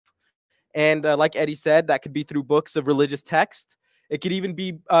And like Eddie said, that could be through books of religious text. It could even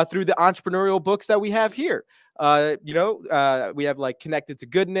be through the entrepreneurial books that we have here. We have like Connected to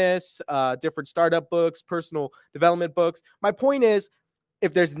Goodness, different startup books, personal development books. My point is,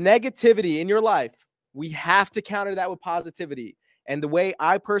 if there's negativity in your life, we have to counter that with positivity. And the way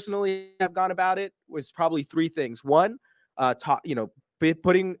I personally have gone about it was probably three things. One,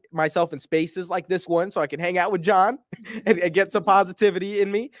 putting myself in spaces like this one so I can hang out with John and get some positivity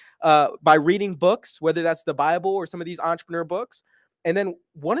in me by reading books, whether that's the Bible or some of these entrepreneur books. And then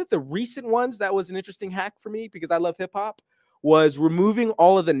one of the recent ones that was an interesting hack for me, because I love hip hop, was removing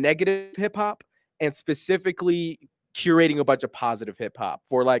all of the negative hip hop and specifically curating a bunch of positive hip hop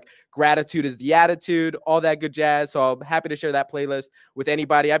for like gratitude is the attitude, all that good jazz. So I'm happy to share that playlist with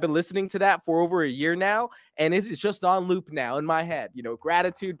anybody. I've been listening to that for over a year now, and it's just on loop now in my head.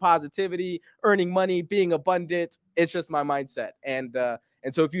 Gratitude, positivity, earning money, being abundant. It's just my mindset. And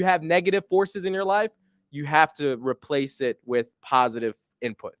so if you have negative forces in your life, you have to replace it with positive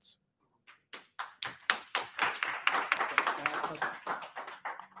inputs.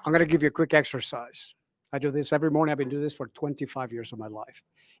 I'm going to give you a quick exercise. I do this every morning. I've been doing this for 25 years of my life.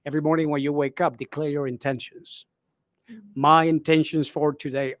 Every morning when you wake up, declare your intentions. My intentions for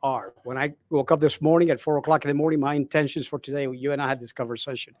today are, when I woke up this morning at 4 o'clock in the morning, my intentions for today, you and I had this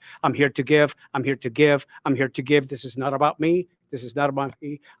conversation. I'm here to give. I'm here to give. I'm here to give. This is not about me. This is not about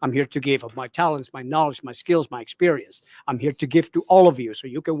me. I'm here to give of my talents, my knowledge, my skills, my experience. I'm here to give to all of you so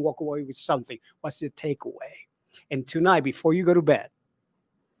you can walk away with something. What's the takeaway? And tonight, before you go to bed,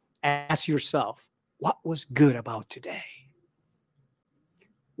 ask yourself, what was good about today?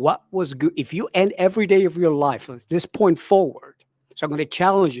 What was good? If you end every day of your life from this point forward, so I'm going to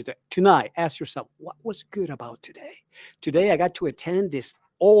challenge you tonight, ask yourself, what was good about today? Today, I got to attend this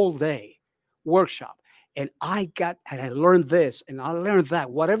all day workshop, and I learned this, and I learned that.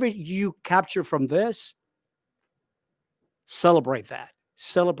 Whatever you capture from this, celebrate that.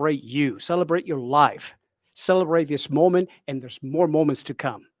 Celebrate you. Celebrate your life. Celebrate this moment, and there's more moments to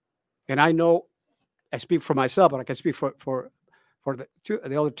come. And I know I speak for myself, but I can speak for the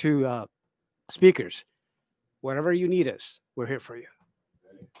other two speakers. Whatever you need us, we're here for you.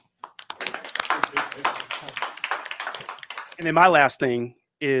 And then my last thing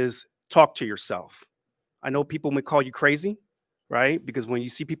is talk to yourself. I know people may call you crazy, right? Because when you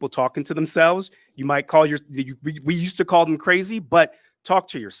see people talking to themselves, you might call we used to call them crazy, but talk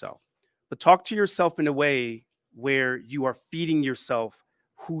to yourself. But talk to yourself in a way where you are feeding yourself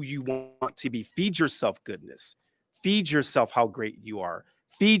who you want to be. Feed yourself goodness. Feed yourself how great you are.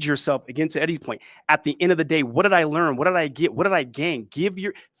 Feed yourself, again, to Eddie's point, at the end of the day, what did I learn? What did I get? What did I gain?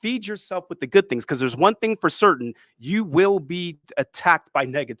 Feed yourself with the good things, because there's one thing for certain, you will be attacked by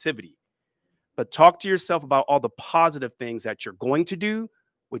negativity. But talk to yourself about all the positive things that you're going to do,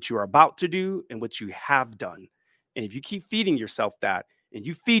 what you're about to do, and what you have done. And if you keep feeding yourself that, and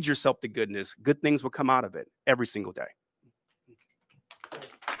you feed yourself the goodness, good things will come out of it every single day.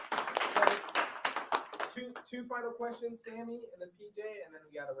 Two final questions, Sammy, and then PJ, and then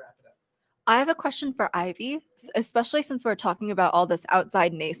we got to wrap it up. I have a question for Ivy, especially since we're talking about all this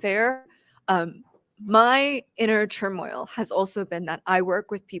outside naysayer. My inner turmoil has also been that I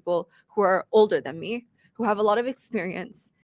work with people who are older than me, who have a lot of experience,